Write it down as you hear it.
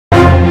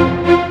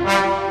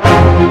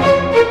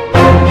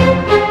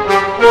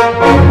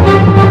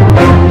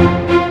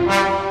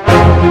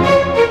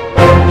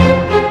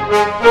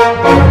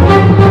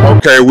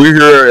Okay, we're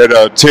here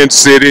at Tent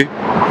City,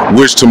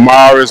 which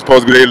tomorrow is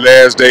supposed to be their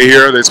last day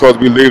here. They're supposed to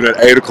be leaving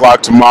at 8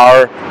 o'clock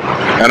tomorrow.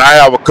 And I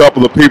have a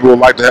couple of people who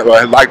like to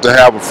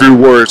have a few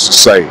words to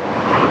say.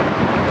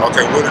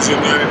 Okay, what is your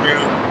name,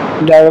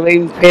 ma'am?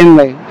 Darlene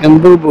Finley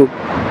and Boo Boo.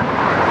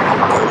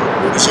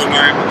 What is your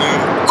name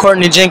again?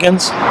 Courtney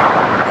Jenkins.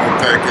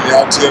 Okay, can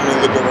y'all tell me a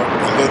little bit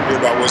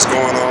about what's going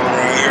on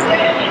around here?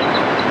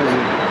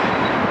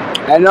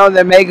 I know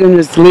they're making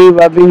us leave.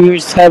 I've been here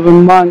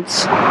 7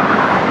 months,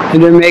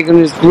 and they're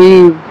making us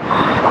leave.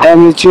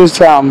 And it's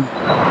just,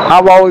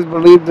 I've always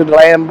believed that the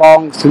land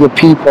belongs to the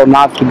people,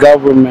 not the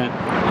government.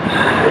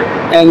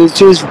 And it's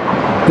just,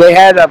 they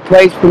had a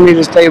place for me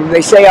to stay.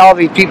 They say all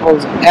these people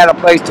had a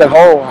place to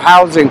hold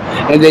housing,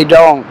 and they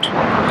don't.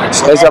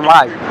 So it's a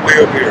lie.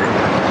 Live here.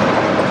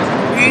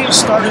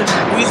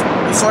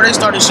 Before they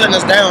started shutting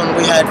us down,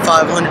 we had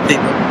 500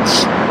 people.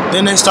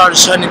 Then they started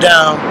shutting it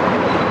down,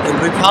 and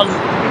we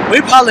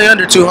probably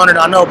under 200.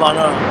 I know by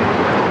now.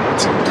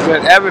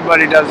 But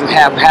everybody doesn't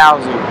have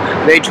housing.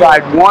 They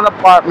tried one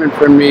apartment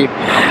for me,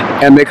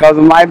 and because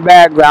of my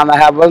background, I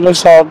have an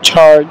assault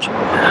charge.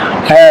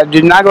 I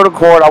did not go to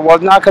court. I was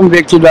not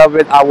convicted of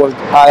it.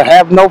 I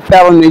have no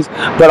felonies,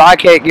 but I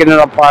can't get an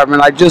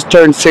apartment. I just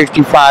turned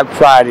 65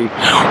 Friday.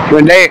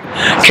 When they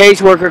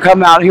caseworker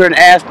come out here and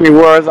asked me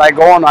where was I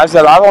going, I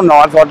said, I don't know.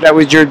 I thought that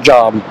was your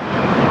job.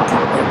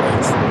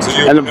 So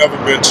you've never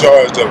been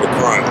charged of a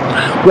crime?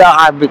 Well,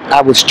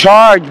 I was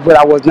charged, but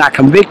I was not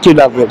convicted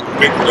of it.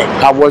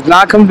 I was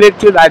not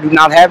convicted. I do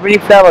not have any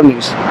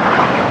felonies.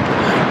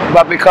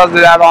 But because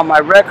of that on my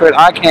record,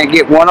 I can't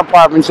get one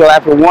apartment, so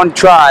after one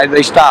try,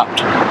 they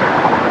stopped.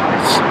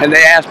 And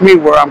they asked me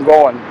where I'm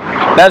going.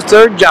 That's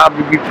their job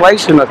to be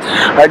placing us.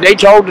 They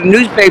told the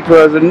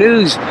newspaper or the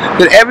news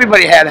that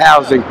everybody had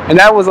housing, and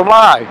that was a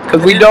lie,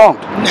 because we don't.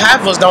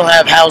 Half of us don't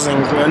have housing.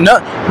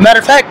 No, matter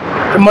of fact,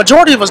 the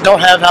majority of us don't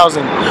have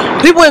housing.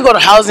 People ain't go to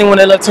housing when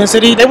they left Tent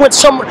City. They went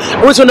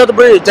to another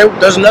bridge.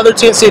 There's another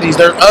tent cities.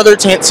 There's other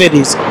tent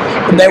cities.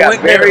 And they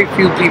went very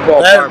few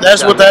people.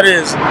 That's what that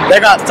is. They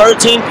got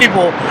 13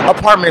 people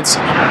apartments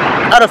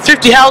out of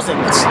 50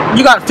 housings.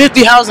 You got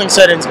 50 housing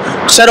settings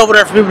set over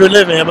there for people to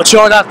live in, but you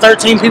only got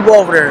 13 people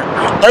over there.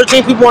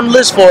 13 people on the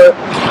list for it,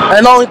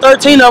 and only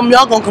 13 of them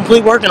y'all gonna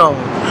complete working on.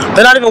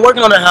 They're not even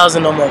working on that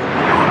housing no more.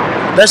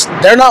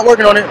 They're not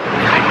working on it.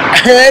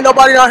 Ain't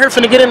nobody out here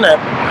finna get in that.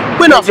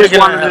 We're not just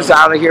wanted us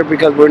out of here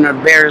because we're an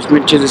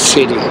embarrassment to the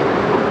city.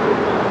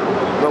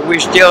 But we're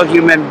still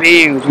human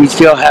beings. We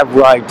still have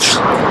rights.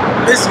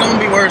 This is gonna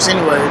be worse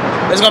anyway.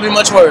 It's gonna be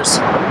much worse.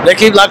 They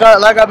keep like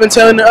I've been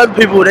telling the other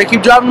people. They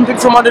keep driving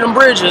people from under them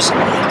bridges.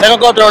 They gonna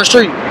go up there on the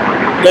street.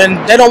 Then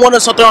they don't want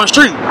us up there on the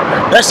street.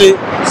 That's it.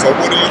 So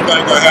what do you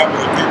think will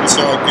happen if people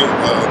start getting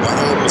the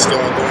homeless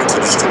start going to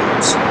the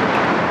streets?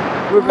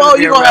 Well,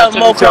 you gonna have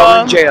more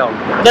crime.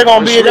 They're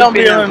gonna be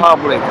in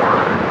public.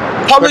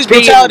 Police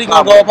brutality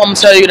gonna go up. I'm gonna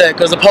tell you that,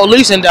 because the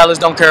police in Dallas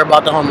don't care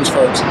about the homeless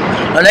folks,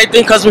 and they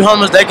think because we're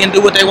homeless they can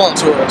do what they want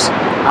to us.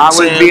 I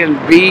was being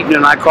beaten,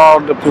 and I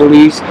called the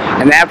police.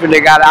 And after they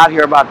got out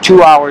here, about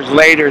 2 hours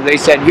later, they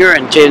said, "You're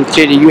in Tent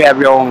City. You have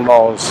your own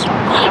laws."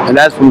 And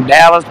that's from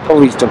Dallas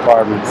Police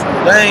Department.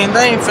 They ain't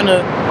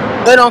finna.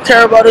 They don't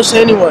care about us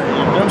anyway. You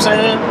know what I'm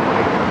saying?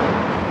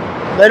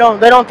 They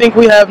don't think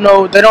we have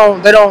no. They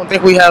don't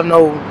think we have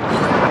no.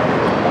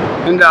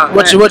 And we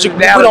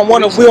don't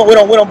want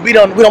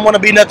to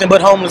be nothing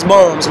but homeless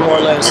bums, more or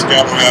less.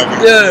 Yeah.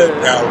 You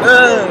know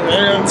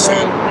what I'm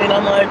saying? And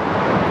I'm like,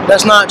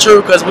 that's not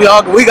true, because we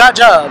got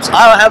jobs.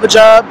 I have a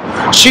job.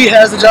 She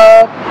has a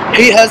job.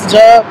 He has a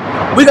job.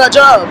 We got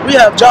jobs. We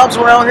have jobs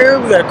around here.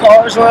 We got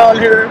cars around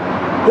here.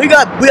 We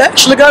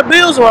actually got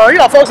bills around here. You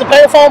got folks that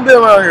pay a phone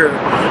bill around here.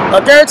 I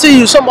guarantee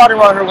you, somebody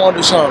around here want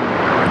to do something.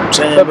 I'm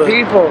saying, but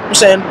people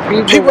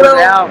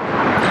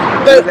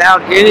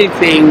without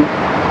anything.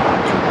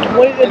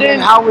 And then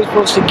how are we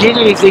supposed to get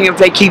anything if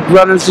they keep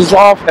running us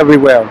off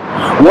everywhere?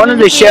 One of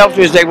the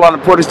shelters they want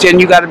to put us in,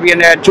 you got to be in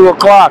there at 2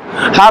 o'clock.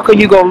 How can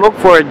you go look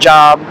for a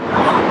job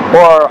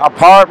or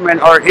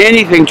apartment or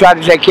anything, try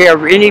to take care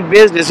of any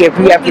business if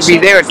you have to be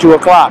there at 2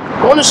 o'clock?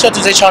 One of the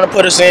shelters they trying to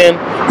put us in,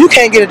 you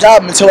can't get a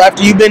job until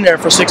after you've been there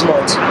for 6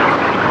 months.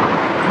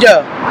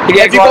 Yeah.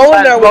 If you go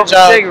in there with a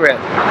job,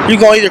 you're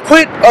going to either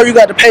quit or you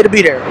got to pay to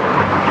be there.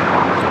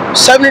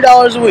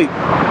 $70 a week.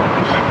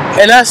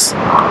 And that's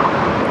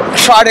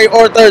Friday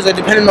or Thursday,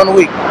 depending on the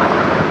week.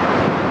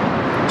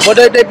 But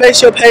they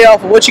base your pay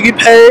off of what you get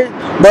paid,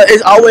 but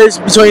it's always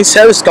between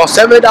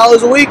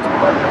 $70 a week,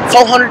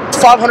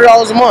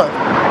 $500 a month.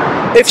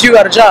 If you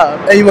got a job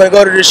and you want to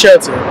go to the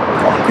shelter.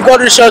 If you go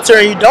to the shelter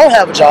and you don't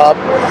have a job,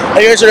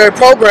 and you enter their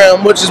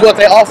program, which is what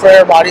they offer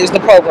everybody, is the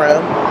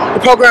program. The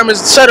program is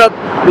set up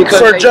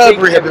for drug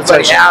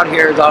rehabilitation. Out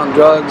here is on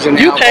drugs and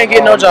you can't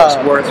get no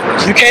job.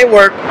 You can't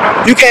work.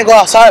 You can't go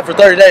outside for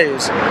 30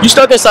 days. You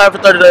stuck inside for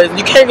 30 days and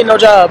you can't get no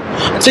job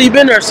until you've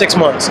been there 6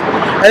 months.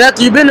 And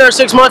after you've been there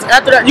 6 months,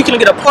 after that you can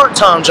get a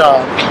part-time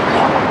job.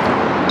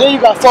 Then you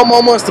got 4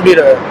 more months to be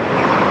there.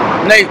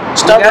 And they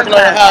start working on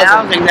the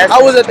housing. I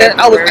was at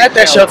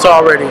that shelter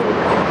already.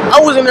 I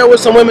was in there with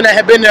some women that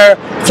had been there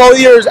 4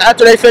 years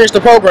after they finished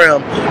the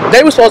program.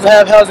 They were supposed to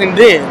have housing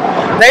then.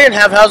 They didn't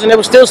have housing. They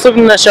were still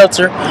sleeping in that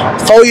shelter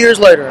 4 years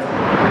later.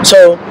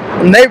 So,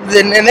 and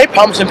they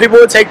promising people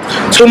would take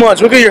 2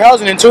 months. We'll get your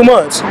housing in 2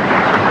 months.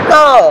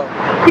 No,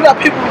 you got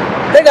people.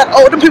 They got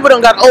old. Them people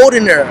done got old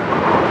in there.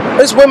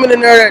 There's women in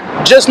there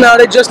that just now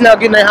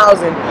getting their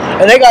housing,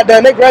 and they got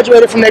done. They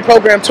graduated from their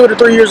program 2 to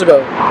 3 years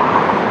ago.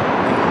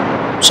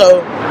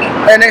 So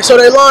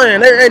they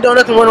lying. They ain't doing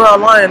nothing, running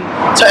around lying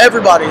to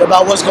everybody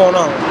about what's going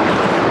on.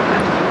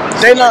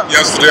 They not.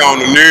 Yesterday on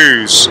the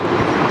news,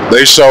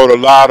 they showed a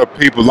lot of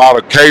people, a lot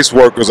of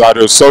caseworkers out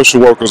here,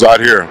 social workers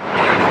out here,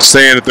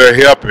 saying that they're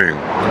helping.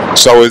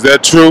 So is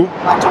that true?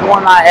 Like the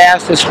one I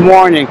asked this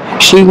morning,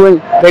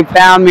 they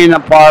found me an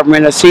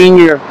apartment, a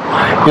senior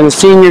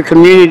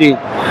community,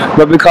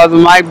 but because of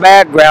my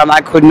background,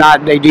 I could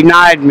not, they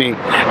denied me.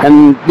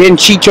 And then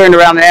she turned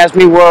around and asked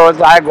me where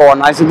was I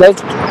going. I said,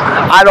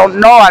 I don't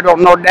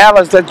know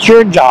Dallas, that's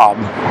your job.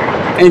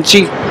 And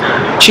she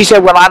said,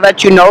 well, I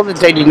let you know that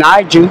they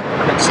denied you.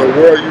 So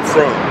where are you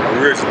from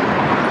originally?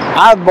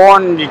 I was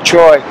born in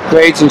Detroit,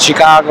 raised in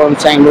Chicago and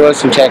St.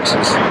 Louis in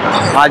Texas.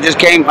 I just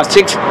came, I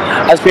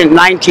spent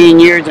 19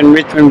 years in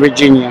Richmond,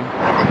 Virginia.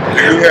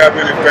 Do you have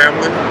any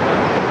family?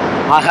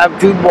 I have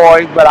 2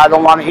 boys, but I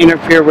don't want to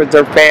interfere with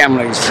their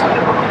families.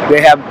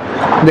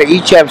 They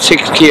each have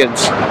 6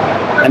 kids,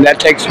 and that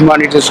takes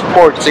money to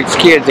support 6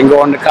 kids and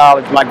going to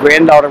college. My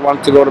granddaughter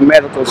wants to go to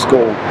medical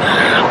school.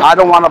 I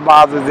don't want to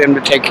bother them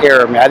to take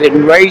care of me. I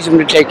didn't raise them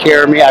to take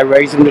care of me. I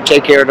raised them to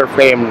take care of their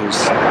families.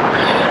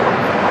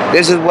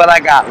 This is what I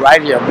got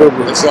right here,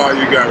 boo-boo. That's all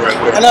you got right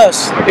there. And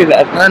us.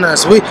 And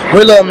us. We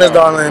love Miss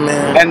Darlene,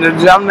 man. And the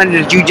gentleman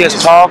that you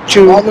just talked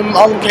to, all them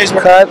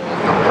caseworkers.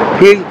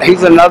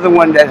 He's another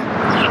one that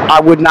I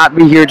would not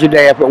be here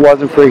today if it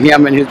wasn't for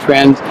him and his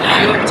friends.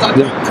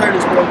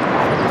 Curtis, bro.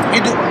 He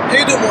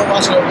do more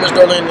watching of Miss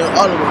Darlene than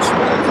all of us.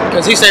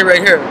 Because he stay right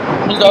here.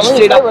 Miss Darlene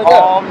stay right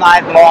all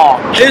night long.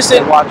 He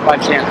sit watch my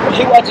channel.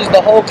 He watches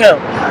the whole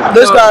camp.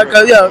 This guy,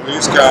 yeah.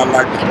 He's kind of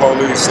like the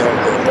police of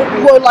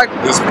well, like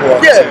this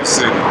part yeah. of the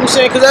city. I'm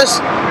saying, because that's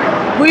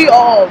we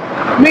all,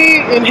 me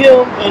and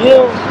him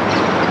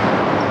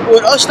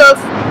with us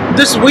stuff.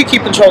 We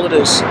keep control of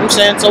this. I'm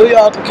saying, so we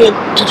all can.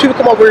 People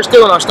come over here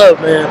stealing our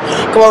stuff, man.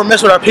 Come over and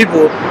mess with our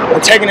people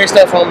and taking their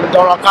stuff home and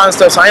doing all kinds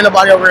of stuff. So ain't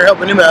nobody over here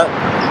helping them out.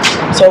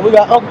 So we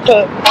got Uncle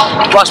Cut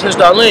watch Miss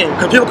Darlene,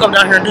 because people come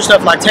down here and do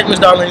stuff like take Miss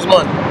Darlene's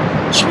money.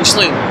 She be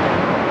asleep.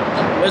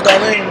 Miss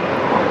Darlene, you know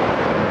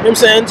what I'm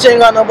saying? She ain't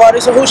got nobody,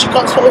 so who she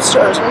comes to church?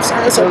 You know what I'm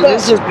saying? So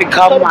this has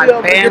become my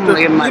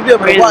family and my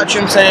friends. Watch,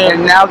 you know what I'm saying?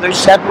 And now they're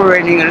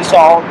separating us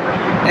all,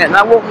 and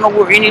I won't know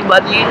where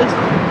anybody is,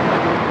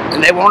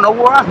 and they won't know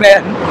where I'm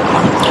at.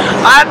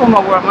 I don't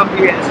know where I'm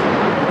gonna be at.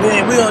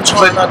 We don't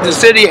try not to. The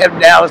city of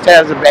Dallas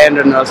has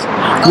abandoned us.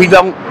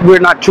 We're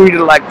not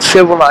treated like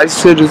civilized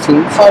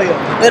citizens. Oh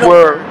yeah, they don't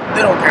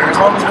care.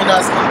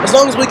 As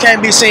long as we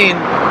can't be seen,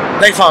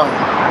 they fine.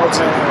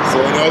 So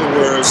in other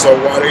words, so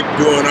while they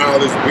doing all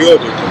this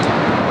building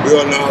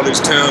all these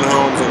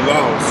townhomes and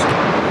lofts,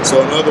 so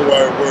in other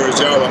words,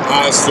 y'all are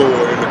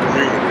eyesore in the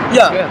community.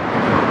 Yeah.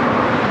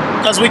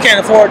 Because we can't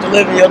afford to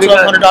live in your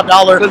 $1,200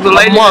 because the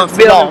lady that's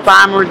building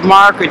Farmers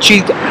Market,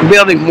 she's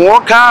building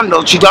more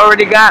condos. She's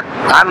already got,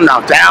 I don't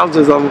know,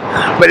 thousands of them,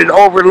 but it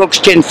overlooks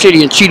Tent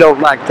City, and she don't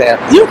like that.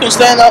 You can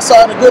stand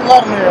outside a good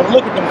lot of here and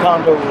look at them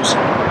condos.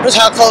 That's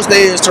how close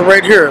they is to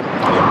right here.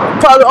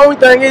 Probably the only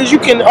thing is you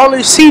can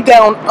only see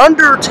down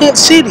under Tent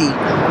City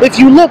if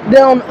you look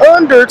down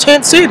under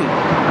Tent City.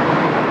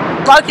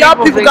 Like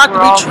y'all people got to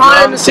be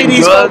trying to see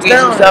these folks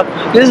down.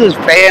 This is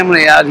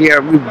family out here.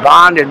 We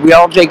bonded. We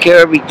all take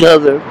care of each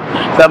other.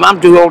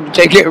 I'm too old to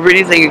take care of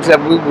anything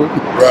except we.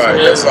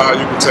 Right. That's all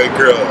you can take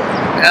care of.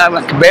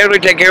 I can barely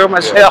take care of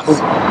myself. Yes.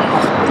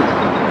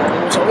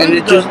 So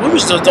we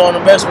was just doing the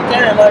best we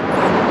can. Like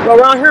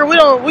around here, we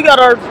got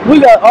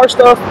our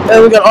stuff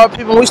and we got our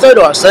people. And we stay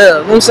to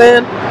ourselves. You know what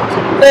I'm saying?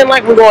 It ain't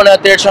like we're going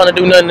out there trying to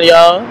do nothing to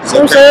y'all. You know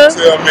what I'm saying?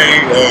 Tell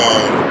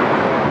me.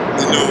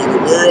 The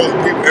world,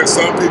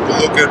 some people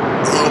look at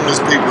homeless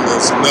people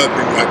as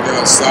nothing, like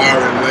they're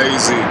sorry and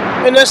lazy.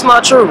 And that's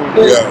not true.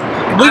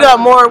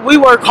 Yeah. We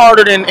work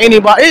harder than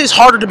anybody. It is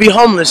harder to be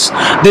homeless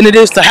than it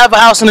is to have a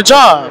house and a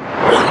job.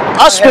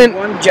 I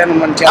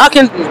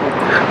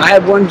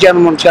had one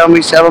gentleman tell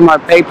me selling my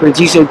papers.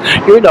 He said,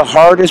 "You're the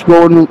hardest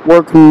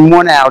working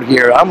one out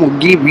here. I'm gonna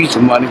give you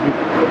some money."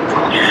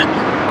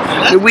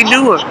 We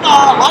do it.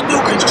 I do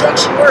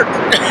construction work.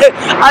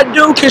 I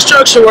do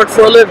construction work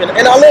for a living,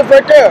 and I live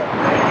right there.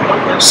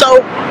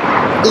 So,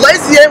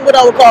 lazy ain't what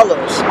I would call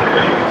us.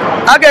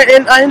 I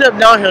ended up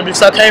down here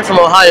because I came from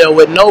Ohio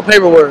with no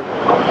paperwork,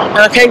 and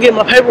I can't get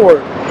my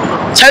paperwork.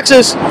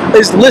 Texas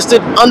is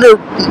listed under,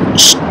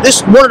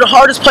 it's one of the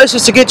hardest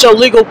places to get your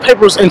legal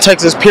papers in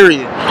Texas,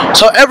 period.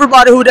 So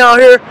everybody who down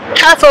here,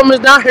 half of them is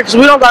down here because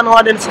we don't got no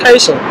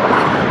identification.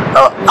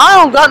 I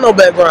don't got no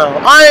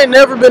background. I ain't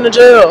never been to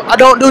jail. I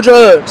don't do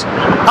drugs.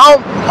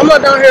 I'm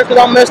not down here because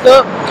I'm messed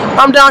up.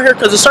 I'm down here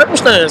because of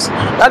circumstance.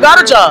 I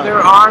got a job. There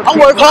are I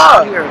work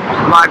hard. Here,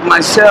 like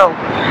myself,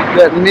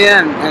 that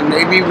men and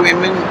maybe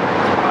women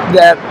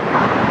that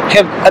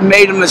have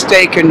made a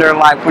mistake in their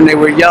life when they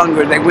were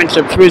younger. They went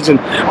to prison,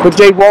 but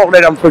they won't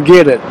let them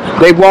forget it.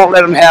 They won't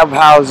let them have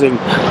housing.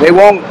 They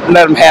won't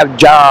let them have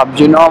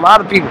jobs. You know, a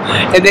lot of people,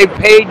 and they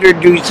paid their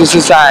dues to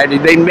society.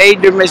 They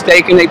made their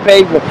mistake and they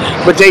paid for it,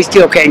 but they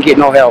still can't get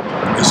no help.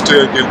 They're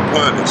still getting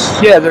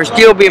punished. Yeah, they're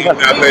still being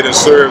punished. Not made to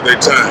serve their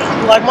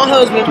time. Like my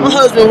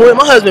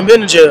husband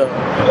been in jail.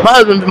 My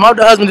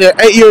husband did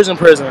 8 years in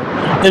prison. You know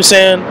what I'm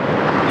saying?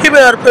 He been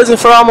out of prison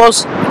for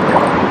almost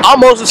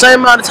the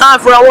same amount of time,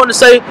 for I want to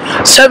say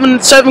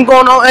seven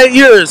going on 8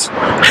 years.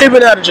 He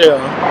been out of jail.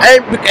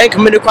 Ain't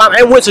committed crime,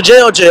 ain't went to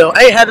jail,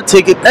 ain't had a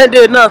ticket, ain't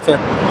did nothing.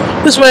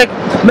 This man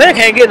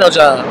can't get no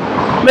job.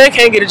 Man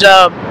can't get a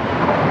job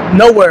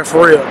nowhere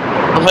for real.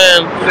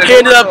 Man, he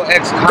ended up,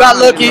 got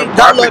lucky.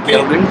 Got lucky.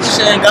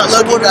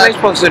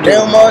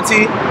 Del Monte,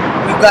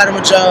 we got him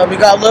a job. He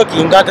got lucky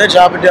and got that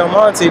job at Del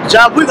Monte. The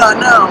job we got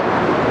now,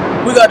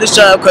 we got this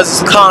job because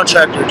it's a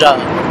contractor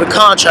job. We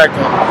contract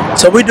them.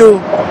 So we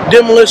do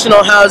demolition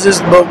on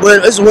houses, but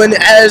it's when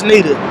as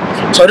needed.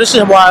 So this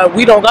is why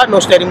we don't got no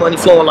steady money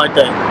flowing like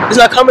that. It's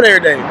not coming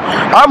every day.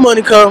 Our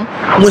money come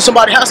when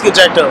somebody's house get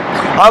jacked up.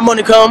 Our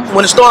money come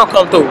when the storm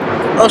come through.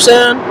 You know what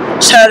I'm saying?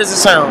 Sad as it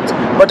sounds.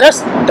 But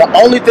that's the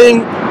only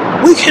thing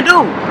we can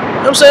do. You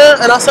know what I'm saying?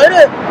 And I say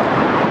that,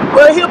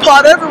 well, he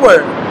applied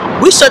everywhere.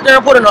 We sat there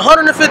and put in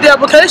 150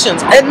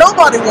 applications, and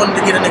nobody wanted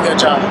to get a nigga a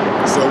job.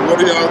 So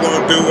what are y'all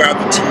gonna do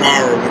after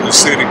tomorrow when the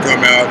city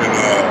come out and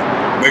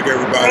make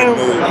everybody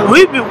move?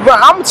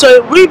 I'm gonna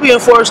tell you, we being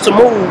forced to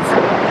move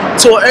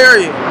to an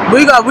area.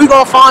 We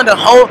gonna find a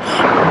home.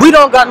 We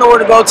don't got nowhere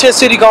to go. Tent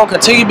City gonna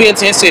continue being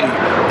Tent City.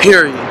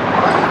 Period.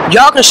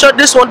 Y'all can shut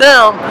this one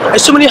down.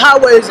 There's too many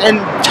highways in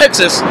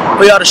Texas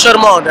for y'all to shut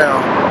them all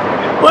down.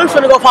 We're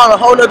finna go find a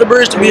whole nother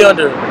bridge to be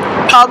under.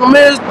 Problem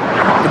is,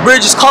 the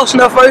bridge is close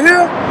enough right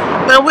here.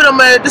 Man, we done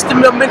made this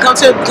become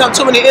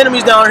too many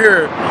enemies down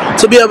here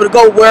to be able to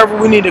go wherever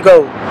we need to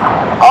go.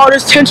 All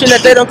this tension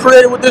that they done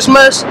created with this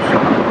mess,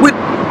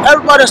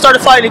 everybody done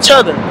started fighting each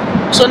other.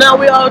 So now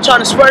we all trying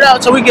to spread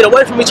out so we get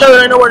away from each other.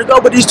 Ain't nowhere to go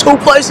but these two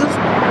places.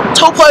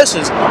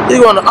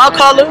 You going to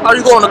Alcala or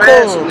you going to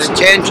Coons? The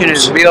tension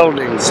is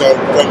building. So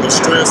from the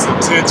stress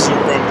and tension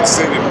from the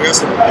city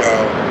messing with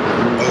y'all,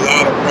 a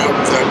lot of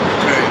problems have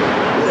become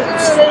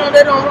worse. Yeah,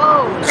 they don't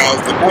roll.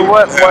 Because the people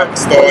have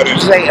started. What did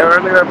you say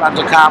earlier about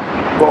the cop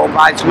going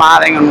by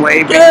smiling and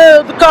waving?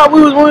 Yeah, the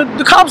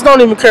cops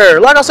don't even care.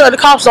 Like I said, the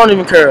cops don't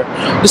even care.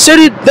 The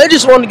city, they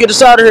just want to get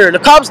us out of here. The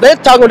cops, they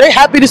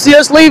happy to see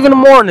us leave in the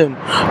morning. You know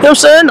what I'm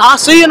saying? I'll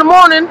see you in the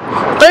morning.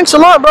 Thanks a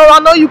lot, bro. I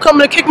know you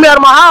coming to kick me out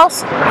of my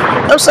house. You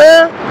know what I'm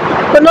saying?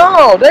 But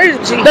no,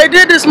 they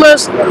did this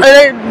mess, and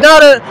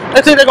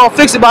they think they're gonna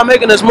fix it by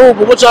making this move.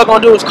 But what y'all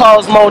gonna do is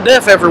cause more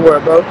death everywhere,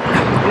 bro.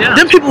 Yeah.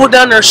 Them people were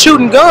down there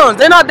shooting guns.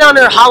 They're not down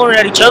there hollering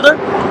at each other.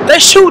 They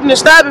shooting and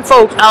stabbing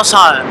folks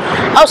outside.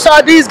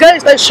 Outside these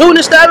gates, they shooting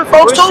and stabbing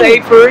folks too.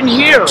 We're safer in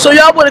here. So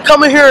y'all want to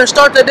come in here and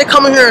start that? They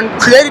come in here and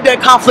created that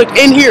conflict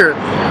in here.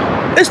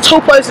 It's two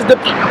places that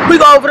we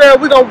go over there.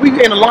 We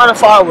in a line of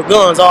fire with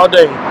guns all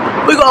day.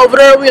 We go over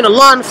there. We in a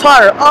line of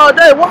fire all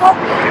day. Why?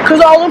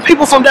 Because all them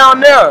people from down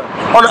there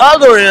on the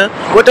other end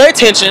with their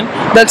tension,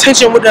 that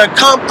tension with their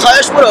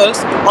clash with us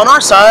on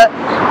our side.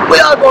 We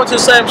all going to the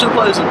same two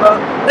places,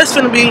 bro. It's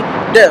finna be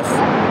death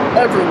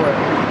everywhere,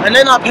 and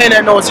they're not paying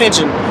that no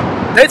attention.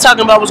 They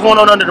talking about what's going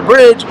on under the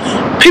bridge.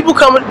 Police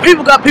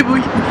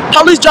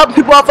dropping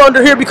people off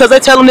under here because they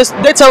telling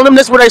them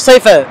this where they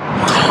safe at.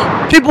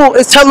 People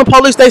is telling the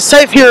police they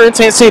safe here in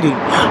Tent City.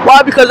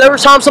 Why? Because every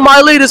time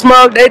somebody leave this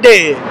mug, they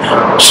dead.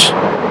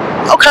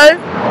 Okay,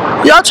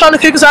 y'all trying to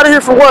kick us out of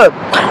here for what?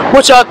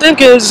 What y'all think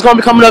is gonna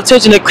become enough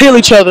tension to kill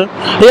each other?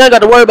 You ain't got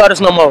to worry about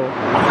us no more. You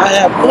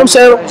know what I'm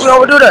saying? We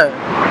don't do that.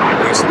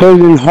 There's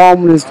been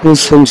homelessness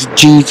since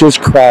Jesus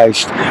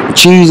Christ.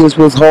 Jesus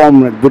was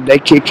homeless. Would they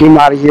kick him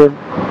out of here?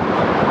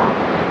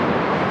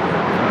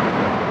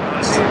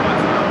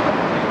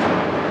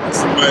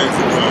 That's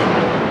amazing,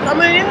 huh? I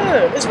mean,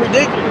 yeah, it's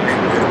ridiculous.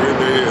 It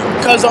really is.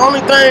 Because the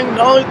only thing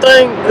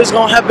that's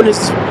gonna happen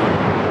is,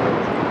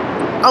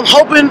 I'm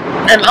hoping,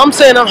 and I'm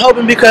saying I'm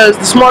hoping because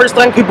the smartest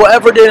thing people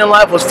ever did in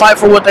life was fight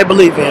for what they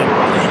believe in.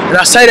 And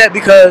I say that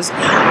because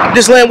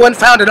this land wasn't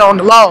founded on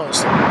the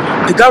laws.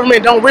 The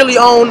government don't really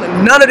own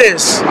none of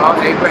this.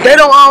 They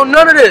don't own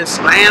none of this.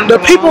 The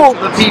people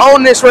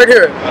own this right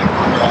here.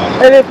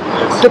 And if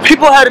the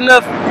people had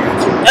enough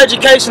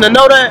education to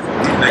know that,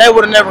 they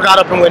would have never got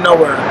up and went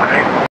nowhere.